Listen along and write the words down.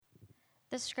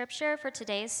The scripture for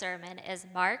today's sermon is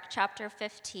Mark chapter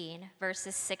 15,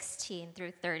 verses 16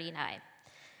 through 39.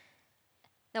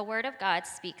 The word of God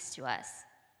speaks to us.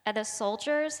 And the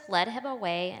soldiers led him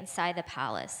away inside the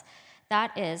palace,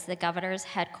 that is, the governor's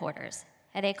headquarters.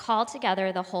 And they called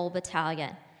together the whole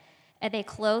battalion. And they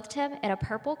clothed him in a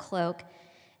purple cloak,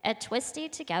 and twisting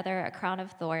together a crown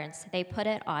of thorns, they put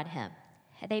it on him.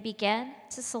 And they began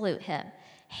to salute him,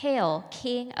 "Hail,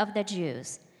 King of the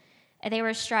Jews!" And they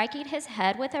were striking his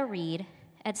head with a reed,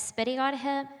 and spitting on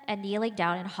him, and kneeling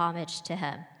down in homage to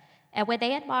him. And when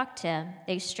they had mocked him,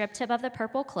 they stripped him of the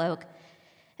purple cloak,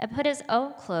 and put his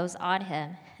own clothes on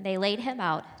him. And they led him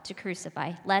out to crucify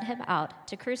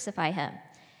him.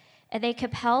 And they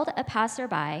compelled a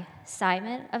passerby,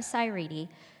 Simon of Cyrene,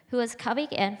 who was coming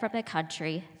in from the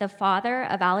country, the father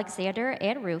of Alexander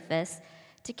and Rufus,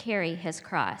 to carry his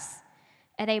cross.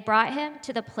 And they brought him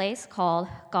to the place called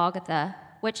Golgotha,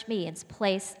 which means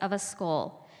place of a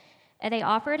skull. And they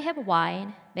offered him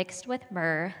wine mixed with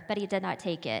myrrh, but he did not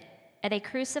take it. And they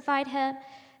crucified him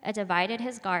and divided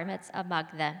his garments among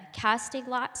them, casting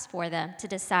lots for them to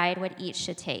decide what each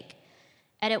should take.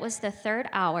 And it was the third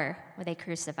hour when they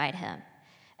crucified him.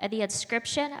 And the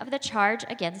inscription of the charge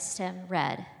against him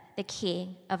read, "The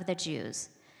King of the Jews."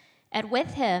 And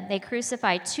with him they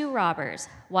crucified two robbers,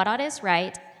 one on his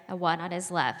right and one on his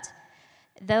left.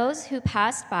 Those who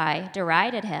passed by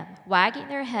derided him, wagging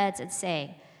their heads and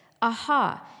saying,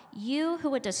 "Aha, you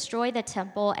who would destroy the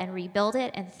temple and rebuild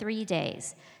it in 3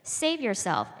 days, save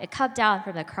yourself and come down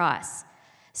from the cross."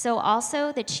 So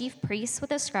also the chief priests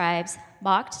with the scribes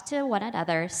mocked to one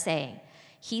another, saying,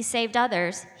 "He saved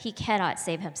others, he cannot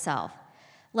save himself.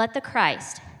 Let the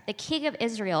Christ, the King of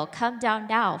Israel, come down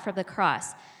now from the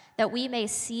cross, that we may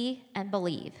see and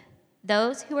believe."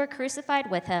 Those who were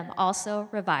crucified with him also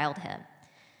reviled him.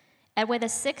 And when the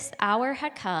 6th hour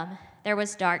had come, there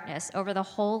was darkness over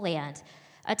the whole land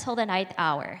until the 9th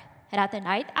hour. And at the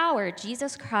 9th hour,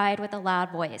 Jesus cried with a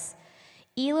loud voice,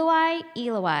 "Eloi,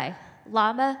 Eloi,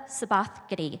 lama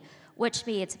sabachthani," which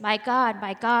means, my God,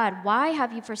 why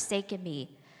have you forsaken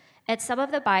me?" And some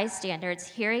of the bystanders,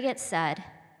 hearing it, said,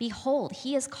 "Behold,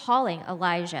 he is calling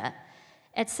Elijah."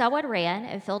 And someone ran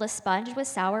and filled a sponge with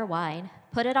sour wine,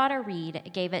 put it on a reed,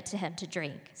 and gave it to him to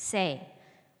drink, saying,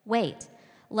 "Wait,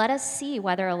 let us see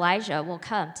whether Elijah will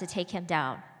come to take him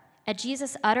down." And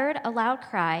Jesus uttered a loud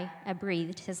cry and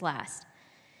breathed his last.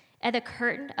 And the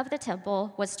curtain of the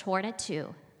temple was torn in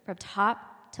two, from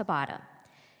top to bottom.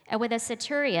 And when the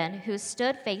centurion who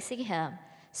stood facing him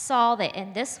saw that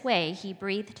in this way he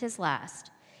breathed his last,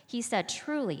 he said,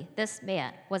 "Truly, this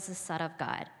man was the Son of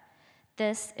God."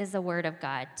 This is the word of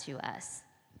God to us.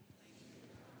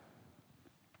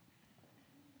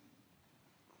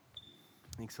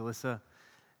 Thanks, Alyssa.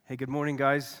 Hey, good morning,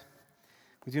 guys.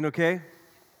 We doing okay?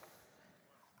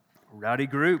 Rowdy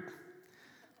group.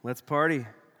 Let's party.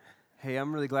 Hey,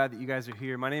 I'm really glad that you guys are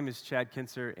here. My name is Chad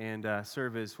Kinser, and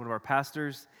serve as one of our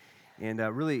pastors, and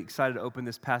really excited to open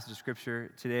this passage of Scripture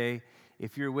today.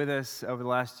 If you're with us over the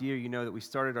last year, you know that we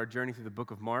started our journey through the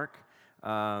book of Mark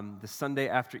the Sunday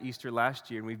after Easter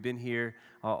last year, and we've been here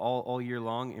all year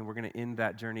long, and we're going to end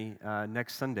that journey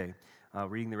next Sunday,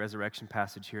 reading the resurrection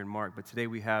passage here in Mark. But today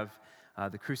we have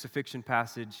the crucifixion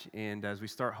passage, and as we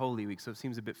start Holy Week, so it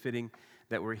seems a bit fitting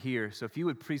that we're here. So if you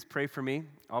would please pray for me,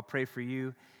 I'll pray for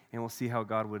you, and we'll see how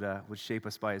God would shape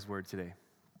us by His word today.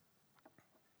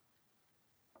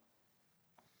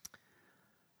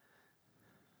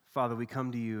 Father, we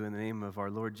come to you in the name of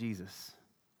our Lord Jesus.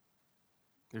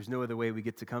 There's no other way we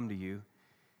get to come to you.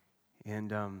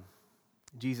 And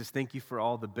Jesus, thank you for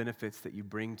all the benefits that you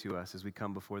bring to us as we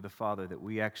come before the Father, that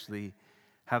we actually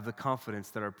have the confidence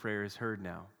that our prayer is heard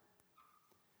now.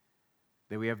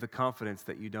 That we have the confidence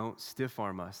that you don't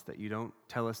stiff-arm us, that you don't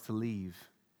tell us to leave.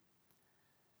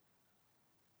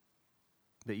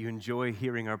 That you enjoy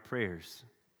hearing our prayers.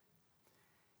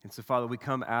 And so, Father, we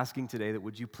come asking today that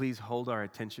would you please hold our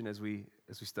attention as we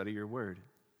study your word.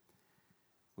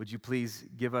 Would you please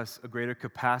give us a greater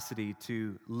capacity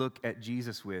to look at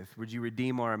Jesus with? Would you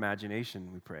redeem our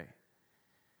imagination, we pray?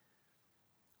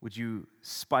 Would you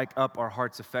spike up our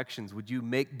heart's affections? Would you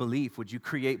make belief? Would you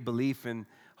create belief in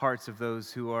hearts of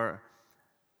those who are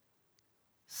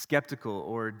skeptical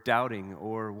or doubting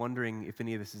or wondering if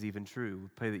any of this is even true? We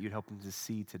pray that you'd help them to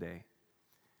see today.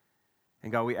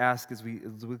 And God, we ask as we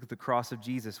look at the cross of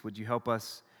Jesus, would you help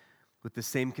us with the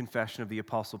same confession of the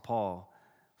Apostle Paul?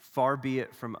 Far be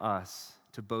it from us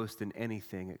to boast in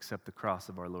anything except the cross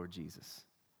of our Lord Jesus.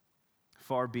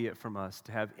 Far be it from us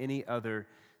to have any other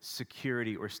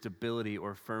security or stability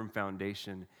or firm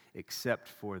foundation except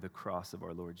for the cross of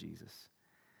our Lord Jesus.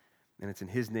 And it's in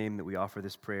His name that we offer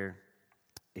this prayer.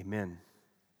 Amen.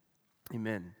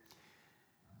 Amen.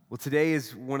 Well, today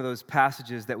is one of those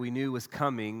passages that we knew was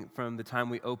coming from the time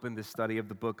we opened the study of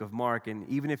the book of Mark. And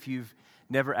even if you've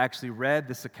never actually read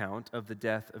this account of the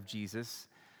death of Jesus,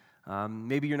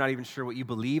 maybe you're not even sure what you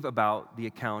believe about the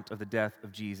account of the death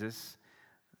of Jesus,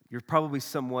 you're probably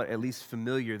somewhat at least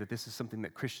familiar that this is something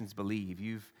that Christians believe.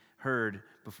 You've heard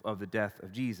of the death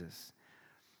of Jesus.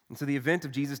 And so the event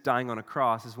of Jesus dying on a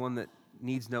cross is one that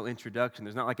needs no introduction.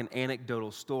 There's not like an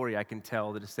anecdotal story I can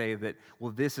tell to say that,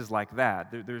 well, this is like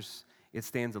that. It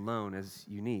stands alone as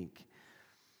unique.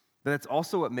 But that's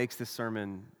also what makes this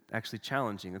sermon actually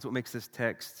challenging. That's what makes this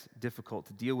text difficult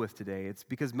to deal with today. It's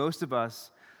because most of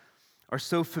us are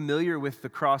so familiar with the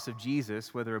cross of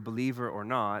Jesus, whether a believer or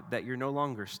not, that you're no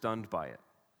longer stunned by it.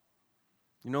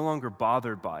 You're no longer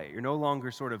bothered by it. You're no longer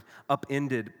sort of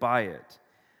upended by it.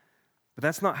 But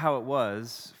that's not how it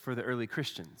was for the early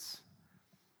Christians.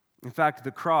 In fact, the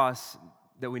cross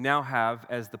that we now have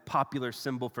as the popular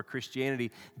symbol for Christianity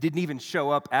didn't even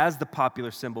show up as the popular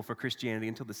symbol for Christianity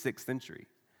until the 6th century.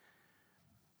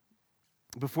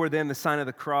 Before then, the sign of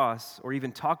the cross, or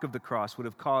even talk of the cross, would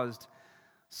have caused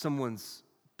someone's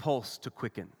pulse to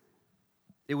quicken.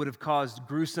 It would have caused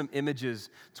gruesome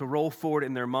images to roll forward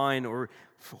in their mind, or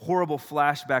horrible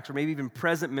flashbacks, or maybe even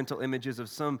present mental images of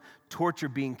some torture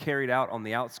being carried out on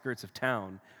the outskirts of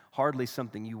town. Hardly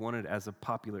something you wanted as a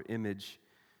popular image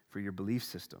for your belief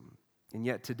system. And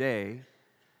yet today,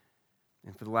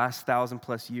 and for the last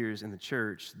 1,000+ years in the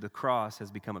church, the cross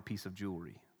has become a piece of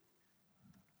jewelry.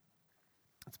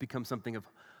 It's become something of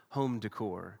home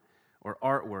decor or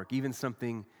artwork, even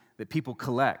something that people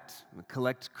collect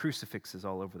crucifixes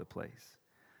all over the place.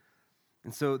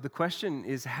 And so the question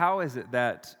is, how is it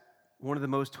that one of the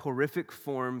most horrific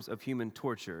forms of human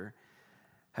torture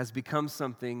has become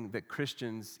something that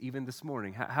Christians, even this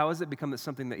morning, how has it become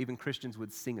something that even Christians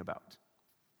would sing about?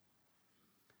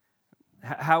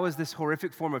 How has this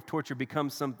horrific form of torture become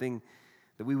something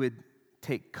that we would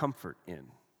take comfort in?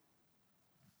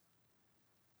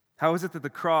 How is it that the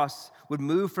cross would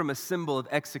move from a symbol of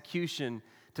execution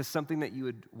to something that you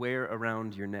would wear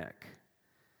around your neck?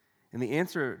 And the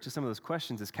answer to some of those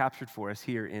questions is captured for us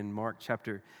here in Mark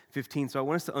chapter 15. So I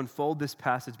want us to unfold this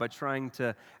passage by trying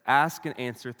to ask and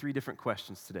answer 3 different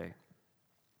questions today.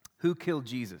 Who killed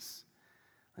Jesus?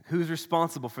 Who's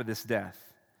responsible for this death?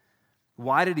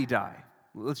 Why did he die?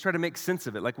 Let's try to make sense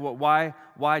of it.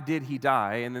 Why did he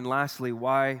die? And then lastly,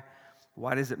 why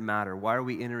does it matter? Why are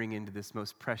we entering into this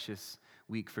most precious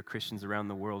week for Christians around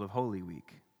the world of Holy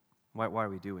Week? Why are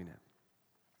we doing it?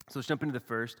 So let's jump into the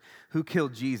first. Who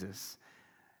killed Jesus?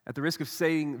 At the risk of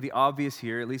saying the obvious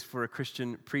here, at least for a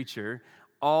Christian preacher,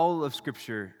 all of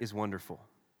Scripture is wonderful.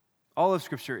 All of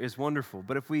Scripture is wonderful.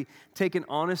 But if we take an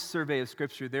honest survey of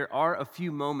Scripture, there are a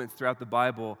few moments throughout the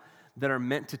Bible that are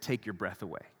meant to take your breath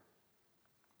away.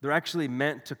 They're actually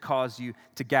meant to cause you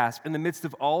to gasp. In the midst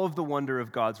of all of the wonder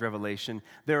of God's revelation,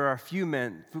 there are a few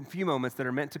moments that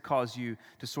are meant to cause you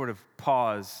to sort of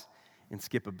pause and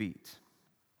skip a beat.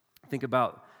 Think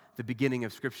about the beginning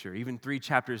of Scripture. Even 3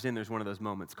 chapters in, there's one of those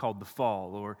moments called the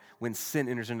fall, or when sin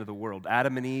enters into the world.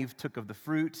 Adam and Eve took of the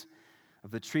fruit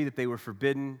of the tree that they were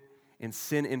forbidden, and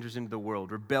sin enters into the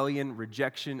world. Rebellion,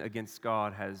 rejection against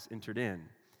God has entered in.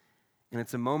 And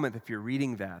it's a moment, if you're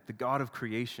reading that, the God of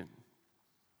creation.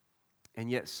 And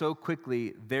yet so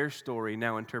quickly, their story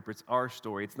now interprets our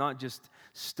story. It's not just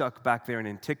stuck back there in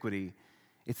antiquity.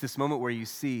 It's this moment where you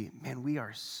see, man, we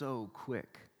are so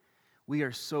quick. We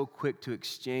are so quick to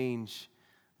exchange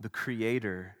the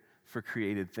Creator for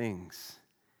created things.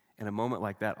 And a moment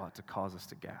like that ought to cause us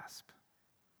to gasp.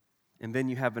 And then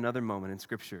you have another moment in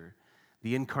Scripture,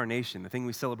 the incarnation, the thing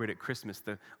we celebrate at Christmas,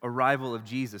 the arrival of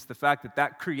Jesus, the fact that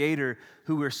that Creator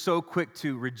who we're so quick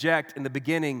to reject in the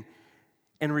beginning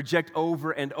and reject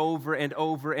over and over and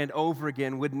over and over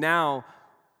again would now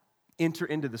enter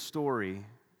into the story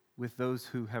with those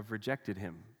who have rejected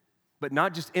him. But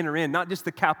not just enter in, not just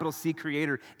the capital C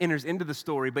Creator enters into the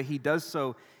story, but he does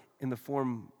so in the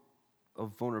form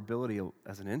of vulnerability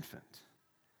as an infant.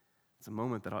 It's a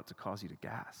moment that ought to cause you to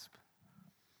gasp.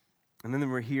 And then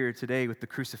we're here today with the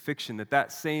crucifixion,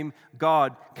 that same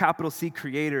God, capital C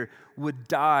Creator, would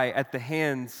die at the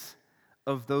hands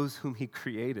of those whom he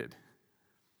created.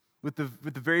 With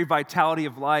the very vitality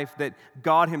of life that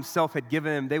God himself had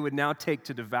given him, they would now take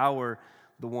to devour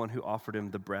the one who offered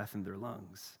him the breath in their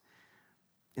lungs.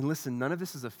 And listen, none of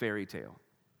this is a fairy tale.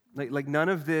 Like none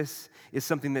of this is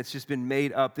something that's just been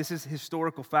made up. This is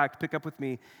historical fact. Pick up with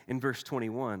me in verse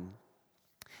 21.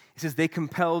 It says, they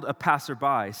compelled a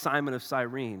passerby, Simon of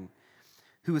Cyrene,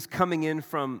 who was coming in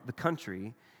from the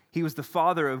country. He was the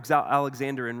father of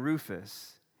Alexander and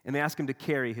Rufus. and they asked him to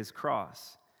carry his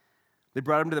cross. They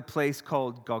brought him to the place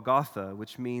called Golgotha,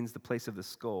 which means the place of the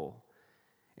skull.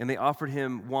 And they offered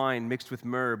him wine mixed with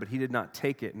myrrh, but he did not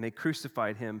take it. And they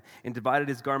crucified him and divided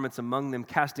his garments among them,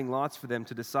 casting lots for them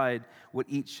to decide what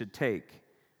each should take.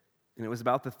 And it was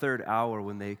about the third hour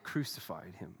when they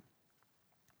crucified him.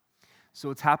 So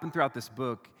what's happened throughout this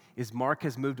book is Mark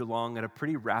has moved along at a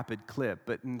pretty rapid clip,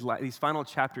 but in these final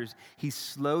chapters, he's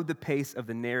slowed the pace of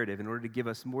the narrative in order to give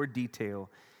us more detail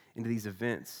into these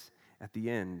events at the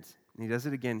end. And he does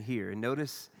it again here. And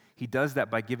notice he does that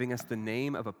by giving us the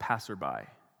name of a passerby.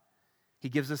 He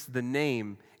gives us the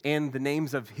name and the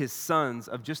names of his sons,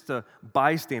 of just a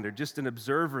bystander, just an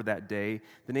observer that day,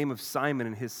 the name of Simon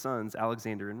and his sons,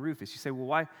 Alexander and Rufus. You say,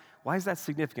 well, why is that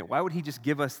significant? Why would he just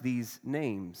give us these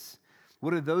names?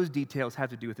 What do those details have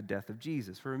to do with the death of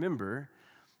Jesus? For remember,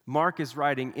 Mark is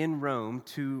writing in Rome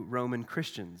to Roman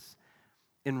Christians.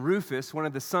 And Rufus, one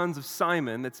of the sons of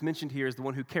Simon that's mentioned here as the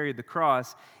one who carried the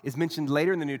cross, is mentioned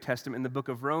later in the New Testament in the book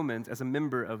of Romans as a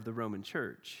member of the Roman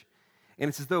church. And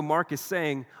it's as though Mark is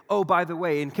saying, oh, by the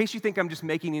way, in case you think I'm just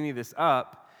making any of this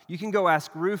up, you can go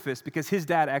ask Rufus because his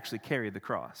dad actually carried the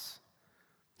cross.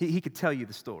 He could tell you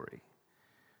the story.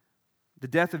 The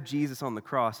death of Jesus on the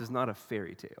cross is not a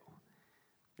fairy tale.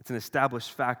 It's an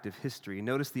established fact of history.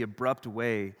 Notice the abrupt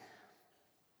way,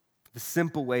 the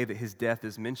simple way that his death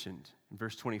is mentioned in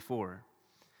verse 24.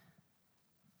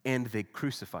 And they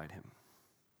crucified him.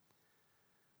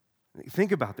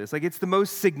 Think about this. Like, it's the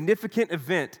most significant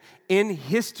event in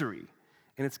history,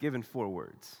 and it's given 4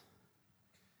 words.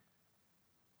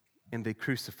 And they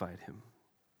crucified him.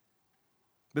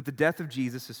 But the death of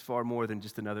Jesus is far more than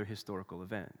just another historical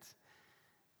event.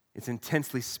 It's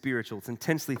intensely spiritual. It's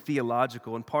intensely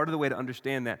theological. And part of the way to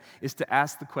understand that is to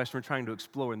ask the question we're trying to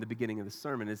explore in the beginning of the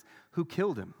sermon is, who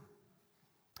killed him?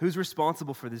 Who's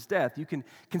responsible for this death? You can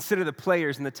consider the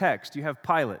players in the text. You have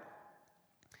Pilate.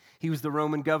 He was the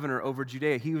Roman governor over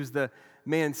Judea. He was the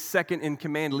man second in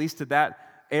command, at least to that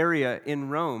area in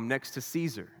Rome, next to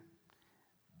Caesar.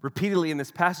 Repeatedly in this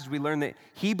passage, we learn that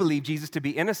he believed Jesus to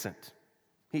be innocent.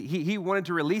 He wanted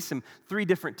to release him 3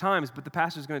 different times, but the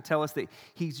passage is going to tell us that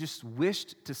he just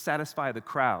wished to satisfy the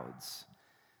crowds.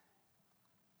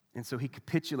 And so he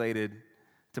capitulated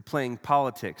to playing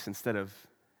politics instead of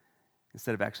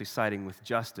actually siding with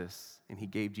justice, and he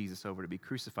gave Jesus over to be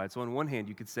crucified. So on one hand,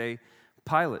 you could say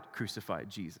Pilate crucified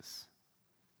Jesus,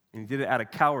 and he did it out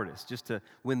of cowardice just to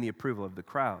win the approval of the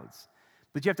crowds.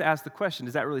 But you have to ask the question,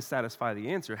 does that really satisfy the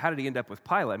answer? How did he end up with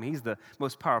Pilate? I mean, he's the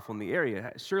most powerful in the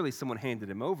area. Surely someone handed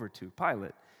him over to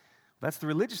Pilate. That's the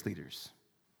religious leaders.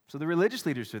 So the religious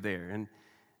leaders are there, and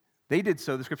they did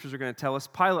so, the scriptures are going to tell us.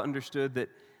 Pilate understood that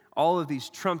all of these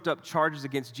trumped up charges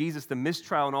against Jesus, the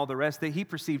mistrial and all the rest, that he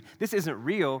perceived this isn't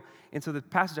real. And so the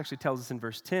passage actually tells us in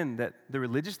verse 10 that the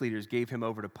religious leaders gave him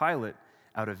over to Pilate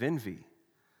out of envy.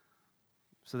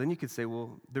 So then you could say,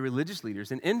 well, the religious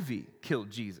leaders in envy killed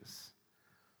Jesus.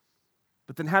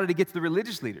 But then how did he get to the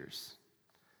religious leaders?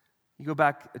 You go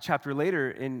back a chapter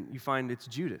later and you find it's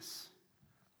Judas.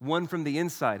 One from the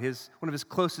inside, one of his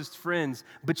closest friends,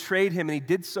 betrayed him, and he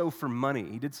did so for money.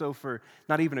 He did so for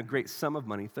not even a great sum of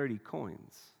money, 30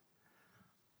 coins.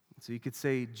 So you could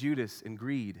say Judas in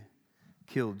greed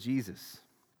killed Jesus.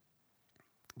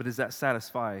 But does that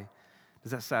satisfy you?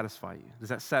 Does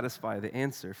that satisfy the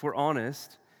answer? If we're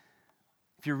honest,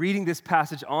 if you're reading this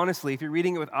passage honestly, if you're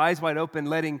reading it with eyes wide open,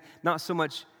 letting not so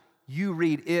much you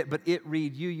read it, but it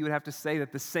read you, you would have to say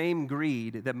that the same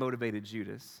greed that motivated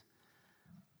Judas,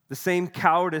 the same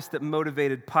cowardice that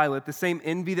motivated Pilate, the same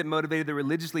envy that motivated the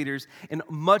religious leaders, and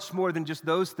much more than just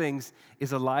those things,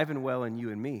 is alive and well in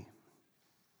you and me.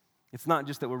 It's not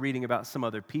just that we're reading about some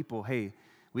other people. Hey,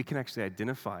 we can actually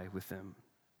identify with them.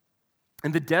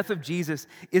 And the death of Jesus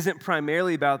isn't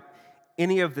primarily about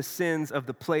any of the sins of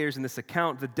the players in this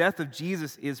account. The death of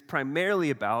Jesus is primarily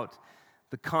about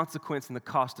the consequence and the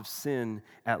cost of sin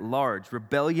at large,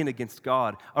 rebellion against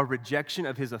God, a rejection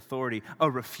of his authority,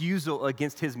 a refusal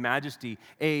against his majesty,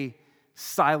 a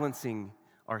silencing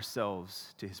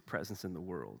ourselves to his presence in the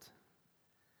world.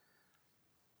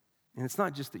 And it's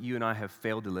not just that you and I have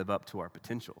failed to live up to our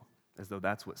potential, as though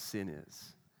that's what sin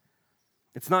is.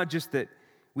 It's not just that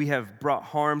we have brought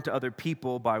harm to other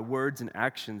people by words and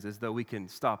actions, as though we can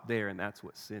stop there and that's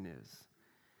what sin is.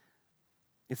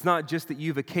 It's not just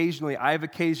that I've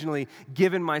occasionally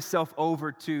given myself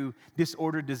over to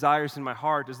disordered desires in my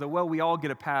heart, as though, well, we all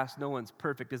get a pass, no one's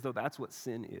perfect, as though that's what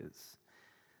sin is.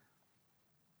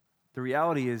 The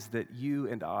reality is that you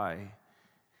and I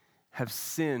have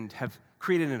sinned, have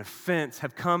created an offense,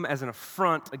 have come as an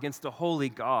affront against a holy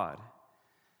God.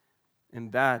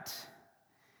 And that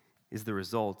is the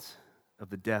result of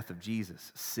the death of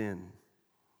Jesus, sin.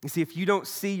 You see, if you don't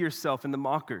see yourself in the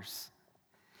mockers,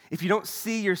 if you don't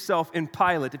see yourself in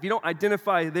Pilate, if you don't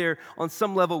identify there on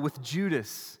some level with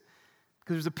Judas,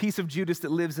 because there's a piece of Judas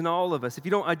that lives in all of us, if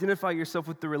you don't identify yourself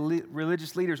with the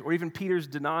religious leaders or even Peter's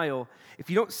denial, if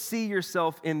you don't see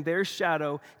yourself in their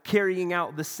shadow carrying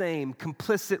out the same,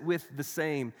 complicit with the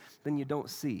same, then you don't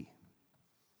see.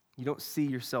 You don't see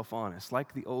yourself honest.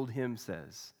 Like the old hymn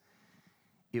says,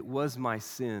 it was my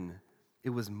sin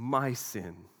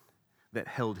that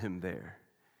held him there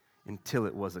until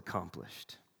it was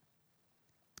accomplished.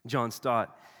 John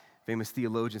Stott, famous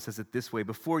theologian, says it this way: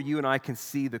 before you and I can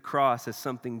see the cross as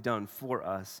something done for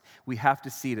us, we have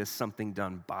to see it as something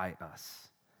done by us.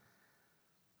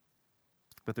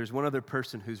 But there's one other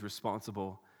person who's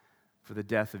responsible for the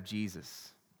death of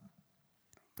Jesus,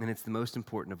 and it's the most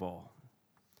important of all.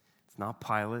 It's not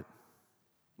Pilate,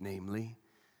 namely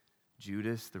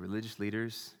Judas, the religious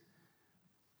leaders.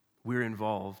 We're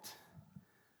involved,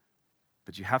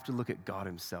 but you have to look at God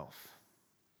himself.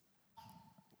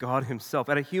 God himself.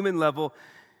 At a human level,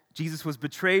 Jesus was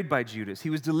betrayed by Judas. He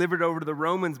was delivered over to the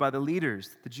Romans by the leaders,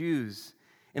 the Jews,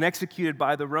 and executed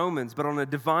by the Romans. But on a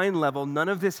divine level, none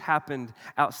of this happened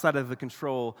outside of the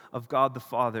control of God the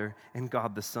Father and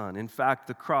God the Son. In fact,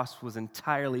 the cross was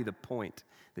entirely the point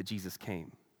that Jesus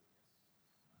came.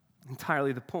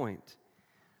 Entirely the point.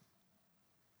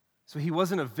 So he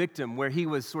wasn't a victim where he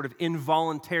was sort of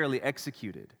involuntarily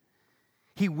executed.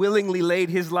 He willingly laid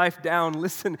his life down,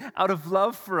 listen, out of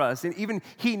love for us. And even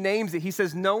he names it. He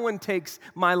says, no one takes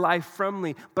my life from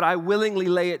me, but I willingly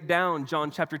lay it down, John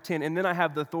chapter 10, and then I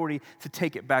have the authority to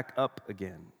take it back up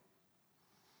again.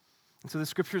 And so the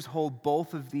scriptures hold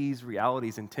both of these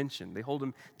realities in tension. They hold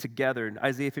them together in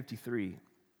Isaiah 53.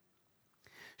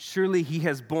 Surely he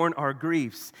has borne our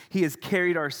griefs. He has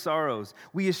carried our sorrows.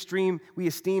 We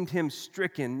esteemed him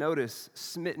stricken, notice,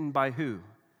 smitten by who?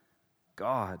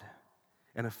 God.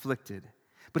 And afflicted.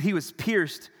 But he was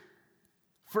pierced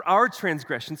for our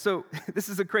transgression. So this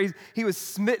is he was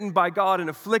smitten by God and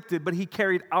afflicted, but he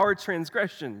carried our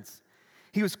transgressions.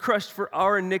 He was crushed for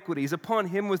our iniquities. Upon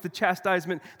him was the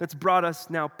chastisement that's brought us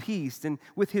now peace, and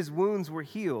with his wounds we're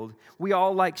healed. We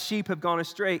all like sheep have gone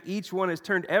astray. Each one has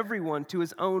turned everyone to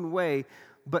his own way.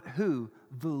 But who?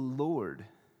 The Lord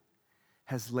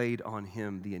has laid on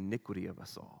him the iniquity of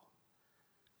us all.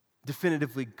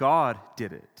 Definitively, God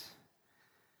did it.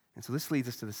 And so this leads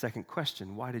us to the second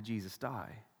question. Why did Jesus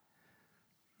die?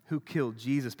 Who killed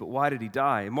Jesus, but why did he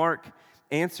die? Mark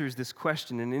answers this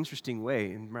question in an interesting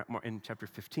way in chapter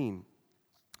 15.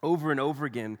 Over and over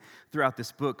again throughout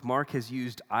this book, Mark has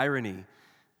used irony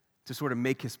to sort of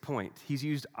make his point. He's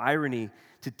used irony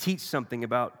to teach something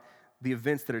about the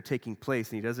events that are taking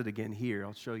place, and he does it again here.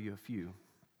 I'll show you a few.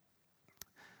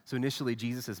 So initially,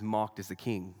 Jesus is mocked as the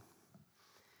king.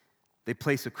 They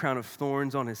place a crown of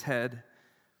thorns on his head,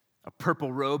 a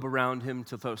purple robe around him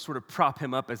to sort of prop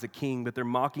him up as a king, but they're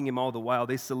mocking him all the while.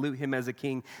 They salute him as a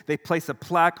king. They place a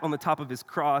plaque on the top of his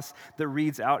cross that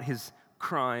reads out his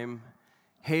crime,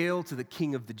 "Hail to the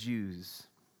King of the Jews."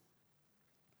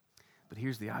 But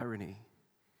here's the irony.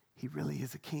 He really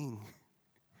is a king.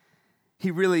 He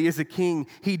really is a king.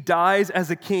 He dies as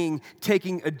a king,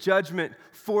 taking a judgment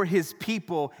for his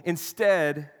people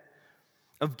instead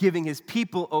of giving his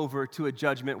people over to a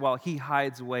judgment while he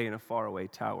hides away in a faraway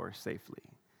tower safely.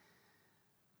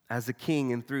 As a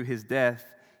king, and through his death,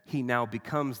 he now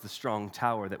becomes the strong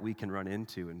tower that we can run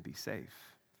into and be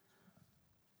safe.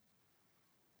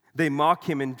 They mock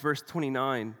him in verse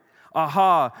 29.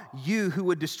 Aha, you who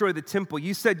would destroy the temple.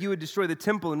 You said you would destroy the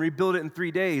temple and rebuild it in 3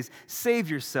 days.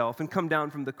 Save yourself and come down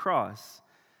from the cross.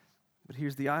 But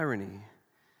here's the irony.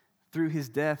 Through his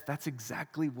death, that's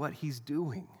exactly what he's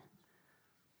doing.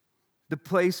 The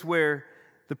place where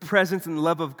the presence and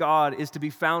love of God is to be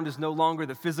found is no longer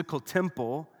the physical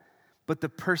temple, but the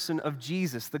person of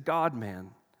Jesus, the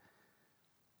God-man.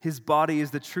 His body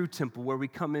is the true temple where we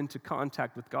come into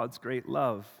contact with God's great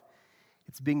love.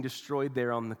 It's being destroyed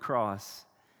there on the cross,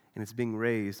 and it's being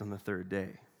raised on the third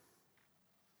day.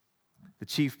 The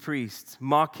chief priests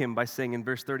mock him by saying in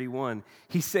verse 31,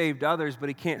 he saved others, but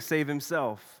he can't save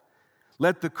himself.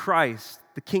 Let the Christ,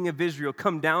 the King of Israel,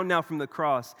 come down now from the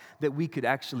cross that we could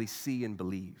actually see and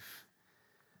believe.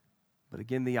 But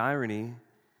again, the irony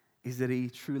is that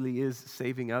he truly is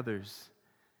saving others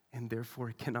and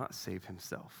therefore cannot save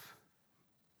himself.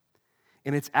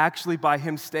 And it's actually by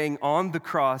him staying on the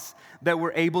cross that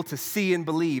we're able to see and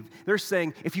believe. They're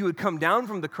saying, if you would come down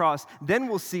from the cross, then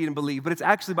we'll see and believe. But it's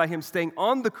actually by him staying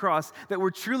on the cross that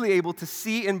we're truly able to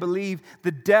see and believe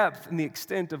the depth and the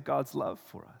extent of God's love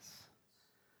for us.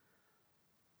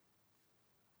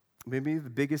 Maybe the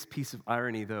biggest piece of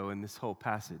irony, though, in this whole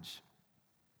passage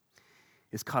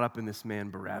is caught up in this man,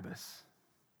 Barabbas,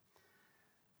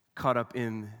 caught up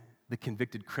in the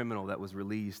convicted criminal that was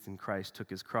released and Christ took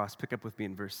his cross. Pick up with me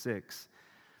in verse 6.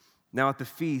 Now at the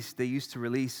feast, they used to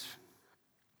release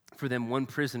for them one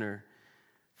prisoner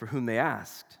for whom they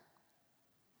asked.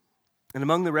 And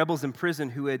among the rebels in prison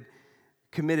who had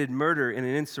committed murder in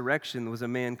an insurrection was a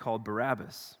man called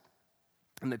Barabbas.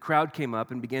 And the crowd came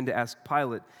up and began to ask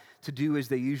Pilate to do as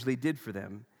they usually did for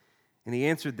them. And he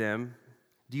answered them,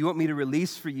 "Do you want me to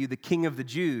release for you the king of the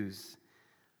Jews?"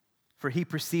 For he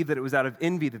perceived that it was out of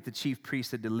envy that the chief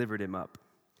priests had delivered him up.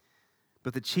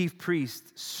 But the chief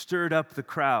priests stirred up the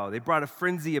crowd. They brought a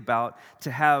frenzy about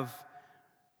to have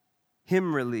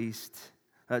him released,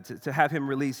 to have him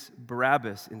release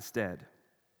Barabbas instead.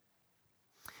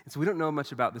 And so we don't know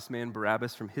much about this man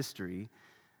Barabbas from history,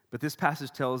 but this passage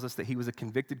tells us that he was a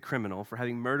convicted criminal for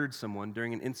having murdered someone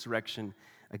during an insurrection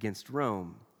against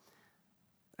Rome.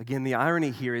 Again, the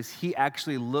irony here is he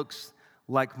actually looks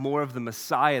like more of the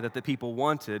Messiah that the people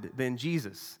wanted than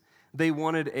Jesus. They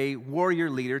wanted a warrior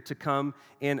leader to come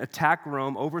and attack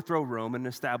Rome, overthrow Rome, and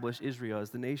establish Israel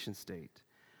as the nation state.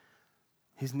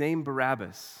 His name,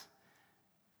 Barabbas,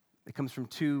 it comes from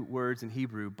two words in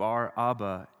Hebrew, Bar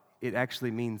Abba. It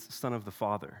actually means son of the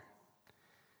Father.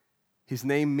 His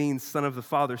name means son of the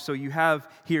Father. So you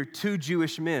have here two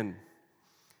Jewish men,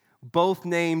 both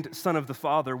named Son of the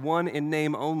Father, one in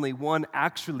name only, one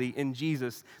actually in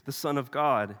Jesus, the Son of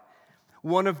God.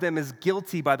 One of them is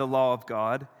guilty by the law of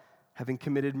God, having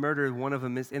committed murder. One of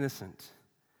them is innocent.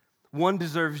 One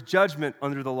deserves judgment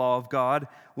under the law of God.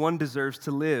 One deserves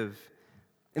to live.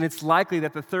 And it's likely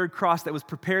that the third cross that was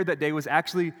prepared that day was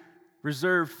actually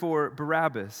reserved for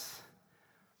Barabbas.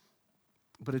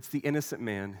 But it's the innocent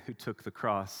man who took the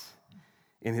cross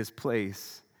in his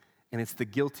place. And it's the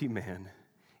guilty man.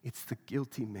 It's the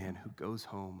guilty man who goes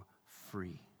home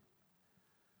free.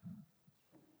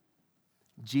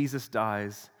 Jesus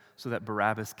dies so that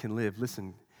Barabbas can live.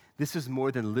 Listen, this is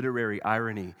more than literary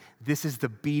irony. This is the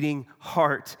beating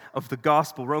heart of the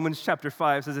gospel. Romans chapter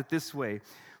 5 says it this way: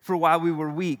 "For while we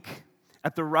were weak,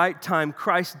 at the right time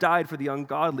Christ died for the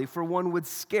ungodly, for one would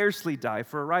scarcely die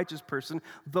for a righteous person,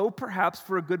 though perhaps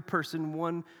for a good person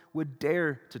one would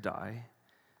dare to die.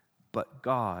 But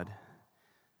God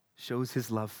shows his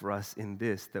love for us in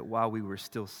this, that while we were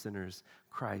still sinners,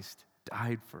 Christ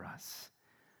died for us."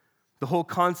 The whole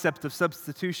concept of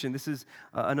substitution, this is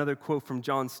another quote from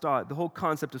John Stott, the whole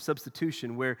concept of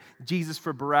substitution where Jesus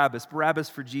for Barabbas, Barabbas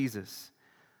for Jesus,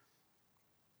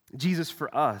 Jesus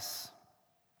for us,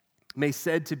 may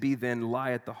said to be then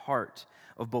lie at the heart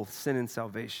of both sin and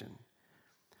salvation.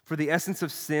 For the essence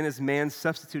of sin is man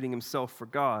substituting himself for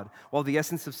God, while the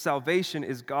essence of salvation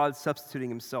is God substituting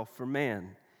himself for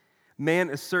man.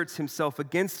 Man asserts himself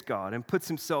against God and puts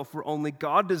himself where only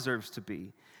God deserves to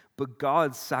be, but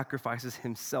God sacrifices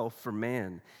himself for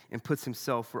man and puts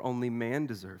himself where only man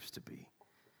deserves to be.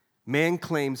 Man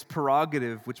claims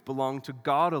prerogative which belong to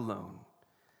God alone,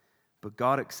 but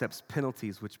God accepts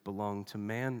penalties which belong to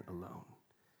man alone.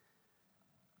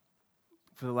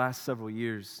 For the last several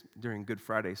years during Good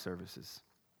Friday services,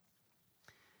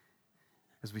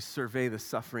 as we survey the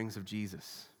sufferings of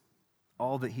Jesus,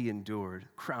 all that he endured,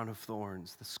 crown of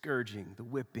thorns, the scourging, the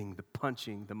whipping, the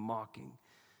punching, the mocking,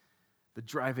 the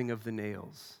driving of the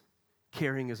nails,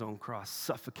 carrying his own cross,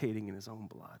 suffocating in his own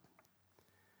blood.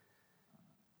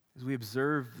 As we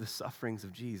observe the sufferings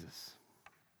of Jesus,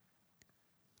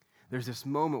 there's this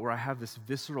moment where I have this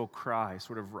visceral cry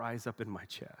sort of rise up in my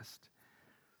chest.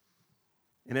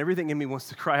 And everything in me wants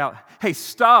to cry out, "Hey,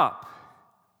 stop!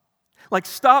 Like,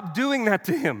 stop doing that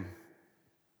to him.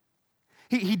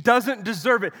 He doesn't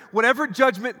deserve it. Whatever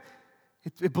judgment,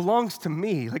 it belongs to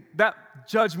me. Like, that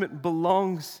judgment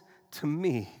belongs to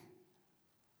me."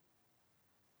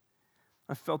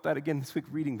 I felt that again this week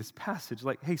reading this passage.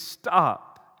 Like, hey,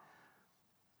 stop.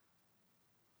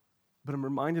 But I'm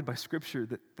reminded by Scripture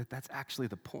that that's actually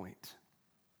the point.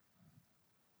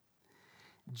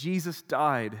 Jesus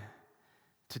died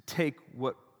to take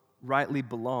what rightly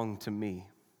belonged to me,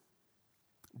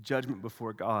 judgment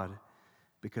before God,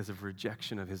 because of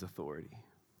rejection of his authority,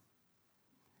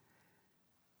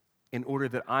 in order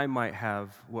that I might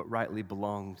have what rightly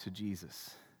belonged to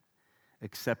Jesus,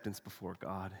 acceptance before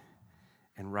God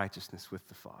and righteousness with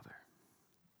the Father.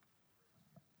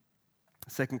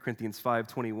 2 Corinthians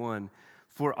 5:21,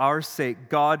 "For our sake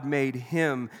God made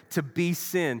him to be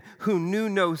sin, who knew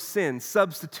no sin,"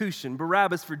 substitution,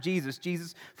 Barabbas for Jesus,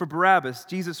 Jesus for Barabbas,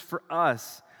 Jesus for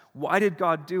us. Why did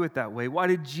God do it that way? Why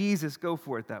did Jesus go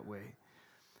for it that way?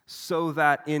 so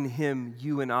that in him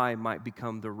you and I might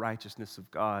become the righteousness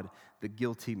of God. The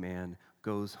guilty man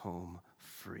goes home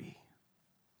free.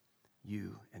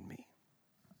 You and me.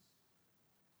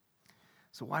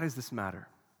 So why does this matter?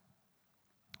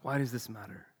 Why does this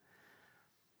matter?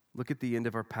 Look at the end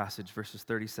of our passage, verses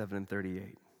 37 and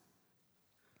 38.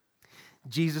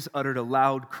 Jesus uttered a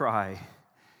loud cry,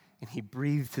 and he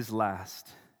breathed his last.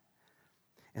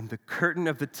 And the curtain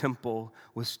of the temple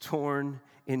was torn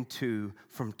in two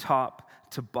from top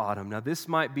to bottom. Now, this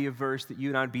might be a verse that you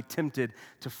and I would be tempted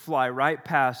to fly right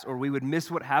past, or we would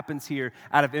miss what happens here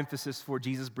out of emphasis for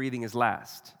Jesus breathing his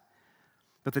last.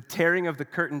 But the tearing of the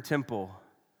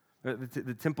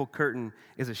the temple curtain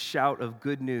is a shout of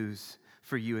good news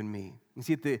for you and me. You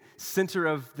see, at the center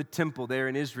of the temple there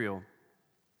in Israel,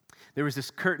 there was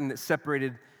this curtain that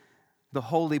separated the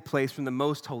holy place from the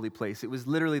most holy place. It was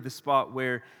literally the spot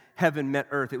where heaven met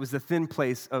earth. It was the thin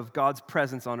place of God's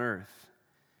presence on earth.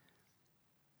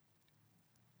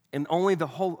 And only the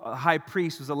high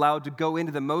priest was allowed to go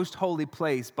into the most holy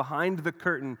place behind the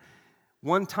curtain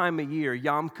one time a year,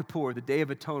 Yom Kippur, the Day of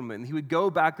Atonement. And he would go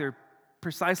back there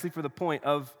precisely for the point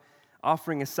of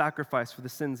offering a sacrifice for the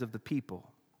sins of the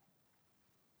people.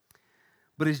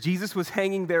 But as Jesus was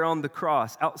hanging there on the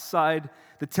cross outside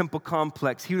the temple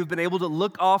complex, he would have been able to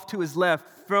look off to his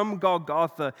left from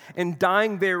Golgotha, and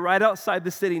dying there right outside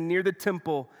the city near the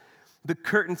temple, the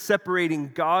curtain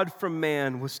separating God from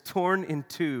man was torn in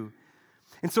two.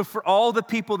 And so for all the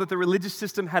people that the religious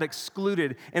system had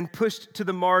excluded and pushed to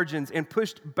the margins and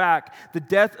pushed back, the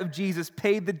death of Jesus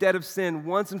paid the debt of sin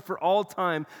once and for all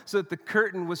time, so that the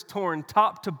curtain was torn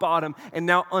top to bottom and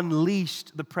now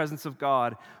unleashed the presence of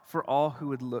God for all who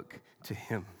would look to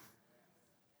him.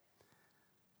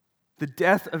 The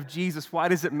death of Jesus, why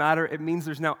does it matter? It means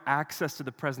there's now access to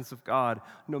the presence of God,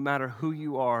 no matter who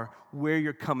you are, where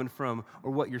you're coming from,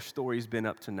 or what your story's been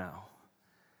up to now.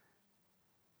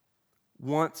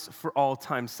 Once for all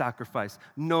time sacrifice.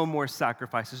 No more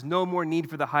sacrifices. No more need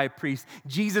for the high priest.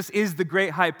 Jesus is the great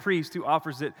high priest who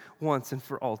offers it once and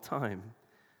for all time.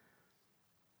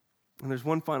 And there's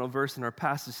one final verse in our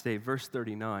passage today, verse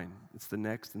 39. It's the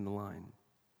next in the line.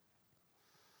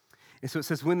 And so it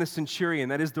says, when the centurion,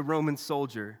 that is the Roman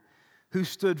soldier, who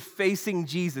stood facing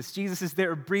Jesus. Jesus is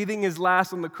there breathing his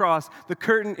last on the cross. The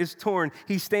curtain is torn.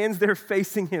 He stands there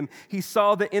facing him. He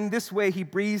saw that in this way he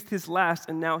breathed his last,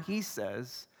 and now he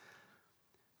says,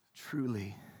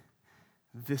 truly,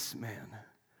 this man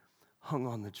hung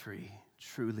on the tree.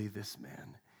 Truly, this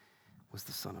man was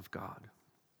the Son of God.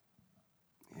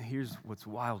 And here's what's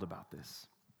wild about this.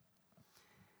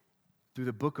 Through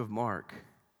the book of Mark,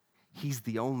 he's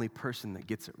the only person that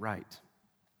gets it right.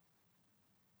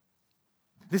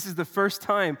 This is the first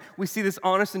time we see this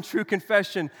honest and true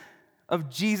confession of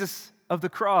Jesus of the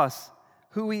cross,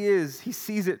 who he is. He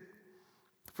sees it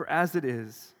for as it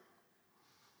is.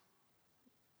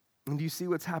 And do you see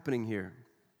what's happening here?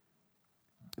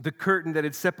 The curtain that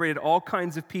had separated all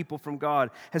kinds of people from God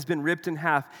has been ripped in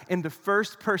half, and the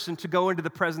first person to go into the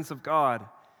presence of God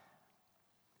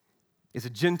is a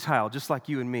Gentile just like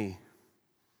you and me.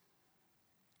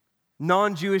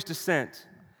 Non-Jewish descent.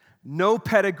 No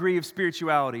pedigree of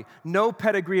spirituality, no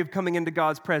pedigree of coming into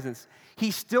God's presence. He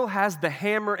still has the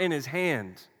hammer in his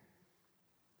hand.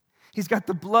 He's got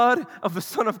the blood of the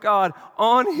Son of God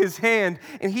on his hand,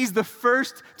 and he's the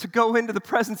first to go into the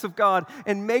presence of God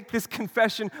and make this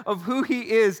confession of who he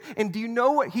is. And do you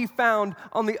know what he found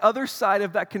on the other side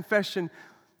of that confession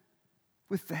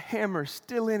with the hammer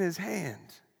still in his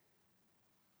hand?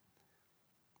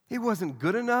 He wasn't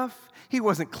good enough. He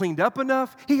wasn't cleaned up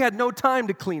enough. He had no time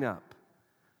to clean up.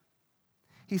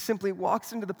 He simply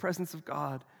walks into the presence of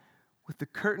God with the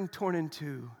curtain torn in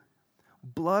two,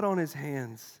 blood on his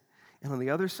hands, and on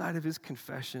the other side of his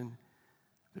confession,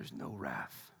 there's no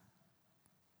wrath.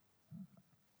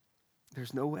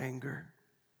 There's no anger.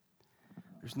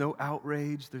 There's no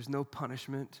outrage. There's no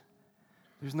punishment.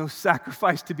 There's no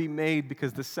sacrifice to be made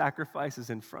because the sacrifice is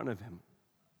in front of him.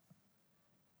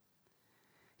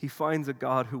 He finds a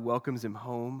God who welcomes him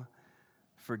home,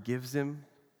 forgives him,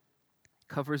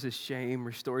 covers his shame,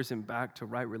 restores him back to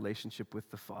right relationship with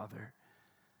the Father.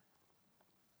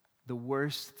 The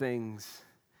worst things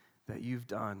that you've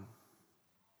done,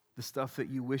 the stuff that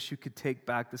you wish you could take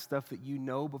back, the stuff that you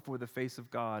know before the face of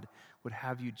God would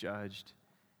have you judged,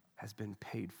 has been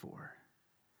paid for.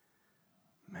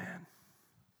 Man.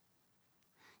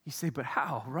 You say, but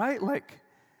how, right? Like,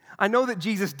 I know that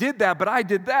Jesus did that, but I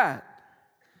did that.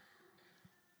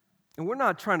 And we're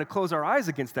not trying to close our eyes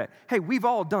against that. Hey, we've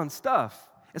all done stuff.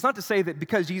 It's not to say that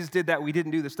because Jesus did that, we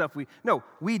didn't do the stuff No,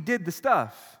 we did the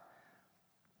stuff.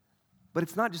 But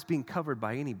it's not just being covered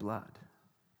by any blood.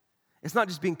 It's not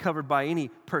just being covered by any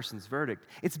person's verdict.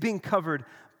 It's being covered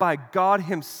by God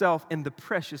himself and the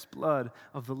precious blood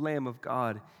of the Lamb of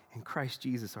God in Christ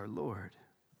Jesus our Lord.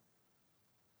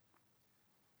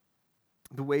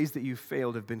 The ways that you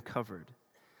failed have been covered.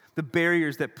 The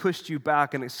barriers that pushed you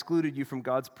back and excluded you from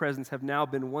God's presence have now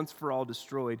been once for all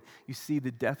destroyed. You see,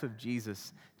 the death of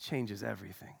Jesus changes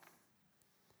everything.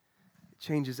 It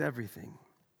changes everything.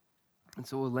 And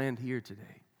so we'll land here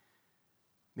today.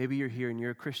 Maybe you're here and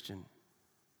you're a Christian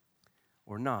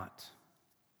or not.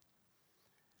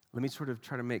 Let me sort of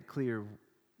try to make clear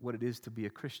what it is to be a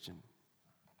Christian.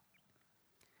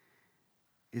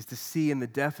 Is to see in the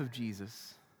death of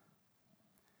Jesus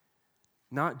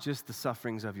not just the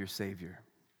sufferings of your Savior,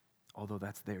 although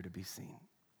that's there to be seen.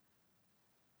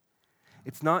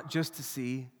 It's not just to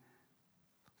see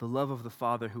the love of the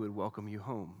Father who would welcome you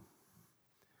home,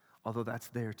 although that's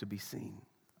there to be seen.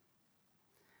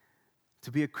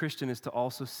 To be a Christian is to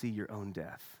also see your own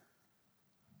death.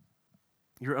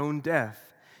 Your own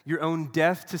death. Your own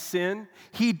death to sin.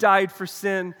 He died for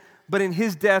sin, but in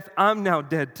his death, I'm now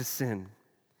dead to sin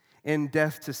and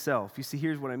death to self. You see,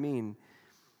 here's what I mean.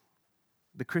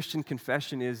 The Christian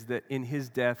confession is that in his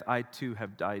death, I too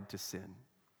have died to sin.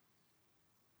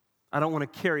 I don't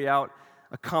want to carry out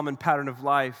a common pattern of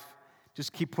life,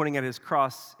 just keep pointing at his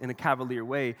cross in a cavalier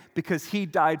way. Because he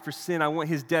died for sin, I want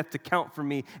his death to count for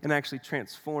me and actually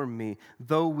transform me.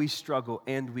 Though we struggle,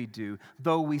 and we do.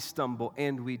 Though we stumble,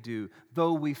 and we do.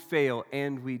 Though we fail,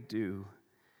 and we do.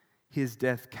 His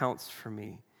death counts for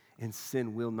me, and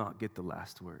sin will not get the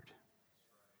last word.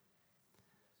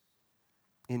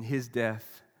 In his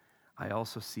death, I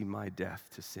also see my death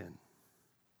to sin.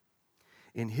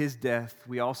 In his death,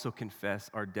 we also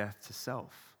confess our death to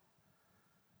self.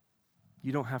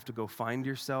 You don't have to go find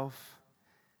yourself,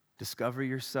 discover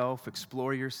yourself,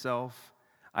 explore yourself,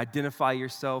 identify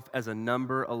yourself as a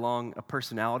number along a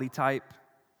personality type.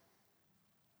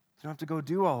 You don't have to go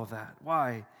do all of that.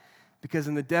 Why? Because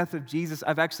in the death of Jesus,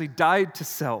 I've actually died to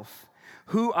self.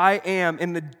 Who I am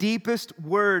in the deepest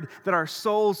word that our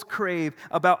souls crave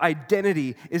about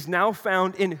identity is now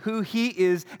found in who he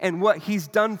is and what he's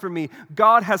done for me.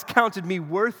 God has counted me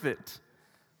worth it.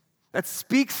 That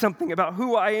speaks something about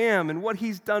who I am and what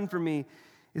he's done for me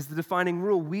is the defining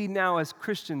rule. We now as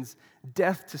Christians,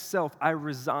 death to self, I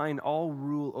resign all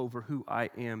rule over who I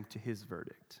am to his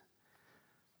verdict.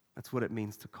 That's what it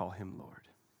means to call him Lord.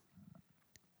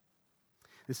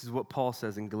 This is what Paul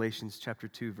says in Galatians chapter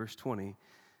 2, verse 20.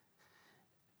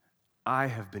 I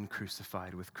have been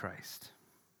crucified with Christ,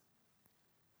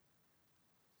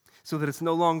 so that it's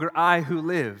no longer I who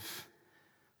live.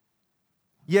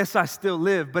 Yes, I still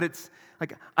live, but it's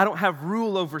like I don't have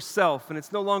rule over self, and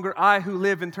it's no longer I who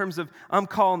live in terms of I'm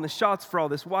calling the shots for all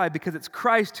this. Why? Because it's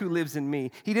Christ who lives in me.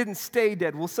 He didn't stay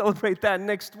dead. We'll celebrate that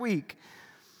next week.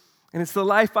 And it's the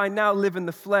life I now live in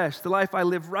the flesh. The life I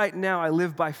live right now, I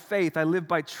live by faith. I live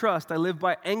by trust. I live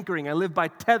by anchoring. I live by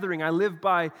tethering. I live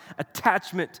by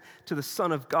attachment to the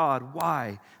Son of God.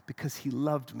 Why? Because he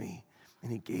loved me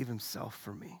and he gave himself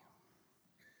for me.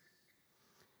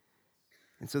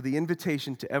 And so the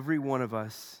invitation to every one of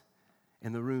us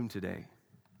in the room today,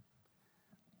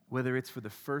 whether it's for the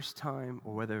first time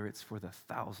or whether it's for the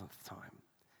 1,000th time,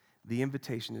 the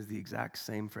invitation is the exact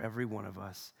same for every one of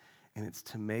us. And it's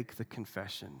to make the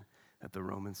confession that the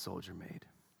Roman soldier made.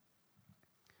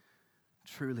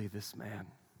 Truly, this man,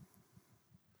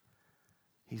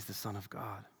 he's the Son of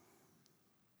God.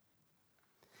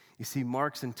 You see,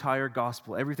 Mark's entire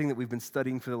gospel, everything that we've been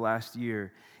studying for the last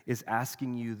year, is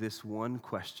asking you this one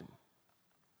question.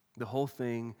 The whole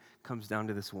thing comes down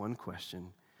to this one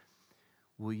question.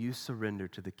 Will you surrender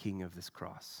to the King of this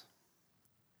cross?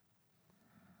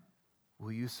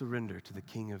 Will you surrender to the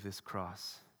King of this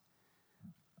cross?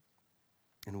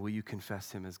 And will you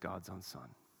confess him as God's own Son?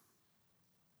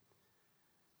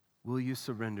 Will you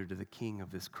surrender to the King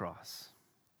of this cross?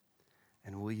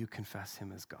 And will you confess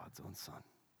him as God's own Son?